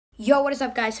Yo, what is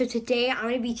up, guys? So today I'm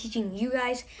going to be teaching you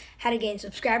guys how to gain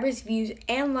subscribers, views,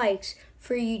 and likes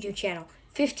for your YouTube channel.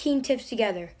 15 tips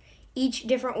together. Each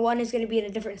different one is going to be in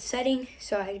a different setting.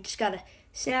 So I just got to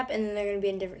snap and then they're going to be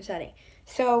in a different setting.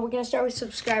 So we're going to start with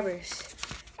subscribers.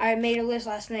 I made a list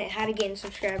last night how to gain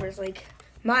subscribers, like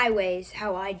my ways,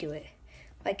 how I do it.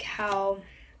 Like how...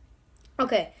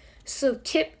 Okay, so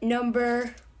tip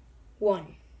number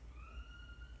 1.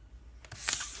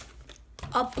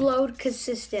 Upload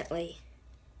consistently.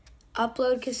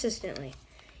 Upload consistently.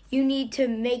 You need to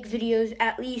make videos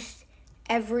at least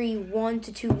every 1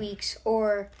 to 2 weeks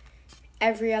or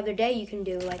every other day you can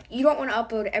do. Like, you don't want to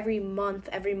upload every month.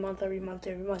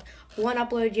 One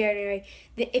upload January.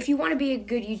 If you want to be a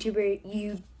good YouTuber,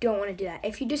 you don't want to do that.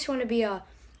 If you just want to be a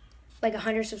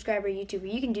 100 subscriber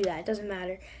YouTuber, you can do that. It doesn't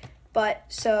matter. But,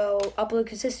 so, upload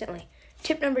consistently.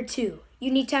 Tip number 2.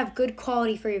 You need to have good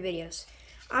quality for your videos.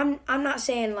 I'm not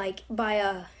saying like buy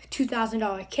a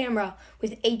 $2,000 camera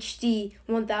with HD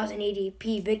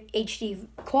 1080p HD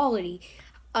quality.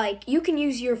 Like, you can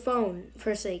use your phone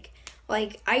for sake.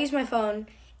 Like, I use my phone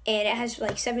and it has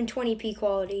like 720p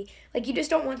quality. Like, you just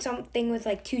don't want something with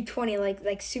like 220,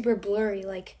 like super blurry.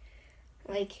 Like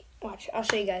watch, I'll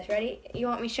show you guys. Ready? You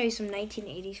want me to show you some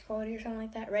 1980s quality or something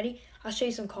like that? Ready? I'll show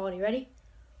you some quality. Ready?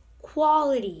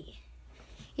 Quality.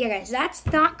 Yeah, guys, that's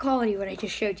not quality what I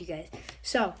just showed you guys.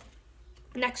 So,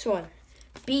 next one.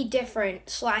 Be different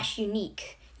 /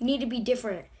 unique. You need to be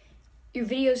different. Your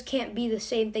videos can't be the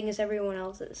same thing as everyone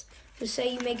else's. So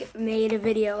say you made a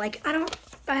video, like,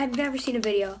 I have never seen a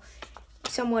video,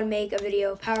 someone make a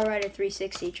video, Power Writer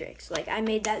 360 tricks. Like, I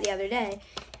made that the other day,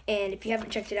 and if you haven't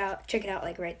checked it out, check it out,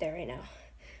 like, right there, right now.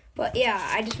 But yeah,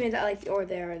 I just made that, like, or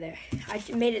there. I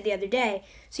made it the other day.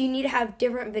 So you need to have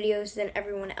different videos than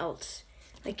everyone else.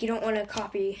 Like, you don't want to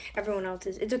copy everyone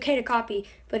else's. It's okay to copy,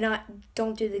 but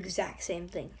don't do the exact same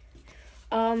thing.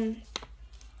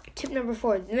 Tip number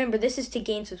 4. Remember, this is to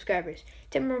gain subscribers.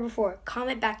 Tip number 4,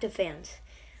 comment back to fans.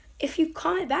 If you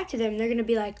comment back to them, they're going to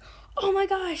be like, oh my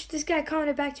gosh, this guy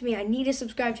commented back to me. I need to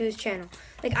subscribe to his channel.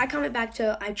 Like, I try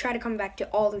to comment back to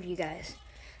all of you guys.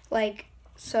 Like,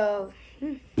 so,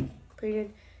 pretty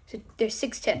good. So there's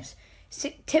 6 tips.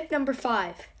 Tip number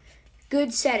 5.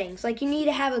 Good settings. Like, you need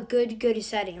to have a good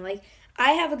setting. Like,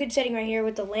 I have a good setting right here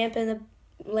with the lamp and the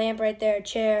lamp right there, a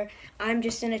chair. I'm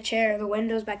just in a chair, the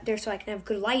window's back there so I can have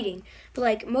good lighting. But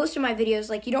like most of my videos,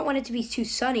 like, you don't want it to be too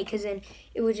sunny because then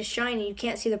it would just shine and you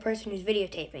can't see the person who's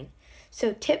videotaping.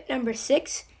 So tip number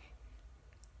 6,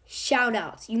 shout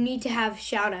outs. You need to have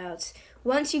shout outs.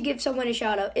 Once you give someone a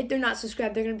shout out, if they're not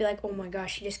subscribed, they're going to be like, oh my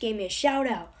gosh, he just gave me a shout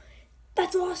out.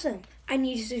 That's awesome. I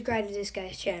need to subscribe to this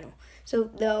guy's channel. So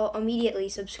they'll immediately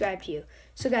subscribe to you.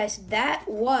 So guys, that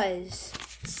was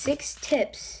 6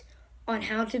 tips on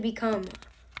how to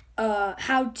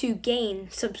gain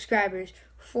subscribers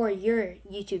for your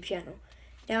YouTube channel.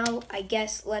 Now, I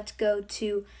guess let's go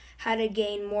to how to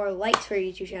gain more likes for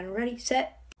your YouTube channel. Ready,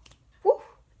 set, woo,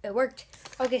 it worked.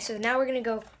 Okay, so now we're gonna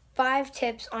go 5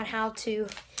 tips on how to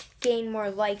gain more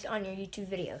likes on your YouTube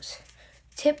videos.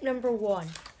 Tip number 1,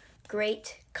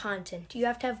 great content. You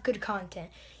have to have good content.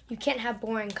 You can't have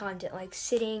boring content, like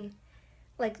sitting,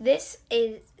 like this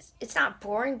is, it's not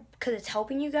boring because it's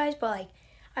helping you guys, but like,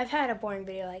 I've had a boring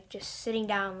video, like just sitting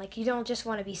down. Like, you don't just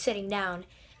want to be sitting down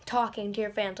talking to your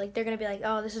fans. Like, they're going to be like,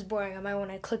 oh, this is boring. I might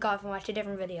want to click off and watch a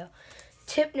different video.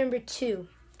 Tip number 2,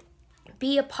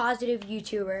 be a positive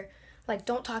YouTuber. Like,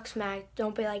 don't talk smack.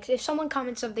 Don't be like, if someone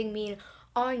comments something mean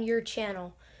on your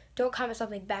channel, don't comment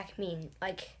something back mean.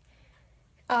 Like,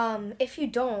 if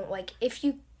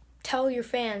you tell your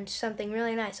fans something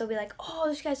really nice, they'll be like, oh,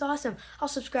 this guy's awesome, I'll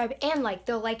subscribe, and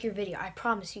they'll like your video. I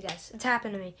promise you guys, it's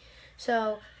happened to me.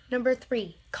 So number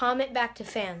 3, comment back to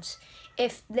fans.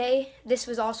 This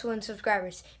was also in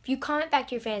subscribers, if you comment back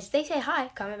to your fans, they say hi,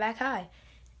 comment back hi,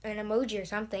 an emoji or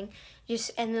something, and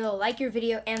then they'll like your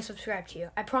video and subscribe to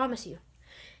you. I promise you.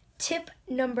 Tip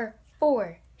number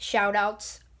 4, shout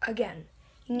outs again.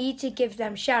 You need to give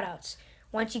them shout outs.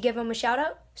 Once you give them a shout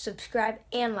out, subscribe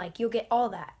and like, you'll get all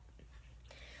that.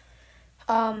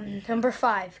 Number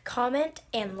 5, comment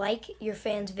and like your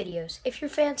fans' videos. If your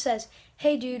fan says,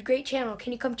 hey dude, great channel,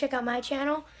 can you come check out my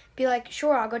channel? Be like,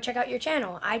 sure, I'll go check out your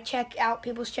channel. I checked out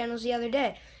people's channels the other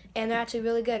day, and they're actually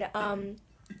really good.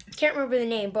 Can't remember the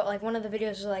name, but like one of the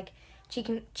videos was like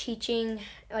teaching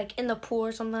like in the pool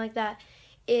or something like that.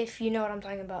 If you know what I'm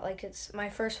talking about, like it's my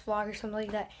first vlog or something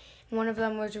like that. One of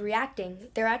them was reacting.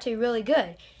 They're actually really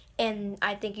good, and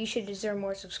I think you should deserve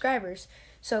more subscribers.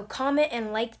 So comment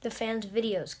and like the fans'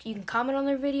 videos. You can comment on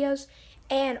their videos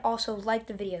and also like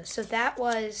the videos. So that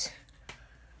was,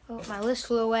 oh, my list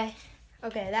flew away.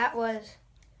 Okay, that was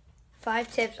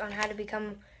 5 tips on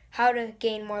how to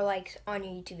gain more likes on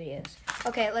your YouTube videos.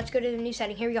 Okay, let's go to the new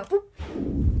setting. Here we go. Boop.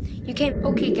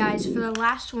 Okay guys, for the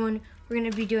last one, we're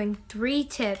gonna be doing 3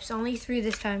 tips, only 3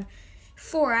 this time.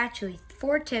 4 actually,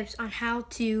 4 tips on how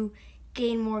to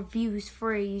gain more views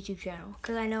for a YouTube channel.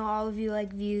 Because I know all of you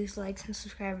like views, likes, and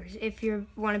subscribers if you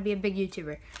want to be a big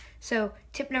YouTuber. So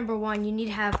tip number 1, you need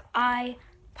to have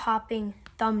eye-popping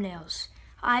thumbnails.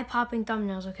 Eye-popping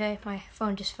thumbnails, okay? My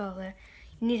phone just fell there.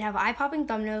 You need to have eye-popping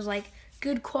thumbnails, like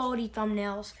good quality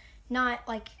thumbnails, not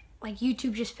like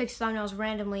YouTube just picks thumbnails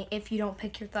randomly if you don't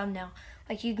pick your thumbnail.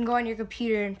 Like you can go on your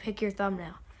computer and pick your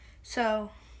thumbnail. So,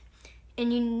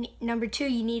 and number 2,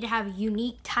 you need to have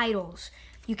unique titles.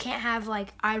 You can't have like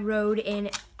I rode in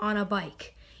on a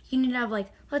bike. You need to have like,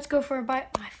 let's go for a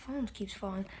bike. My phone keeps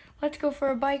falling. Let's go for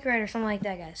a bike ride or something like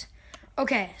that, guys.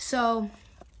 Okay, so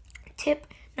tip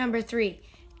number 3,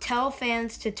 tell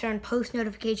fans to turn post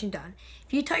notifications on.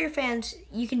 If you tell your fans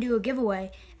you can do a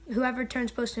giveaway, whoever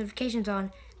turns post notifications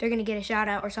on, they're gonna get a shout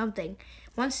out or something.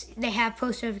 Once they have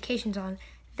post notifications on,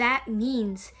 that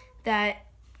means that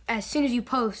as soon as you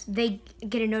post, they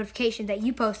get a notification that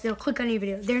you post. They'll click on your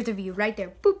video. There's a view right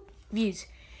there. Boop, views.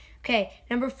 Okay,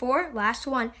 number 4, last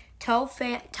one. Tell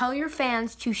your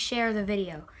fans to share the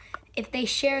video. If they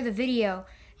share the video,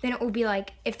 then it will be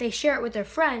like, if they share it with their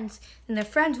friends, then their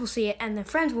friends will see it, and their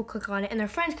friends will click on it, and their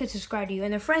friends could subscribe to you,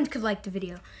 and their friends could like the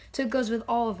video. So it goes with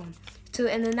all of them. So,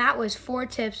 and then that was 4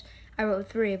 tips. I wrote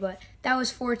 3, but that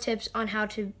was 4 tips on how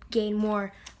to gain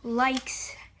more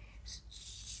likes,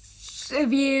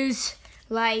 views,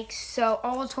 likes. So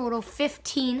all total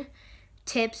 15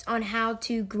 tips on how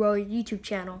to grow your YouTube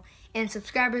channel, and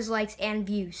subscribers, likes, and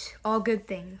views. All good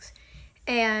things.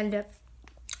 And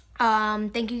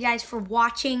thank you guys for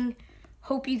watching.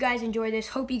 Hope you guys enjoyed this.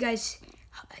 Hope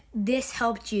this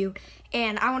helped you.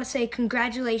 And I want to say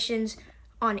congratulations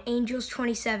on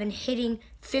Angels27 hitting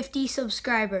 50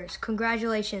 subscribers.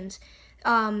 Congratulations.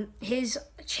 His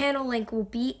channel link will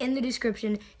be in the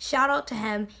description. Shout out to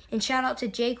him, and shout out to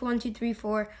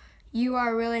Jake1234. You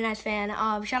are a really nice fan.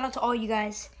 Shout out to all you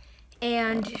guys.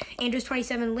 And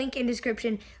Angels27, link in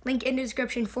description. Link in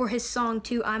description for his song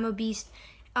too, I'm a Beast.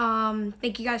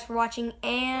 Thank you guys for watching,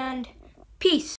 and peace.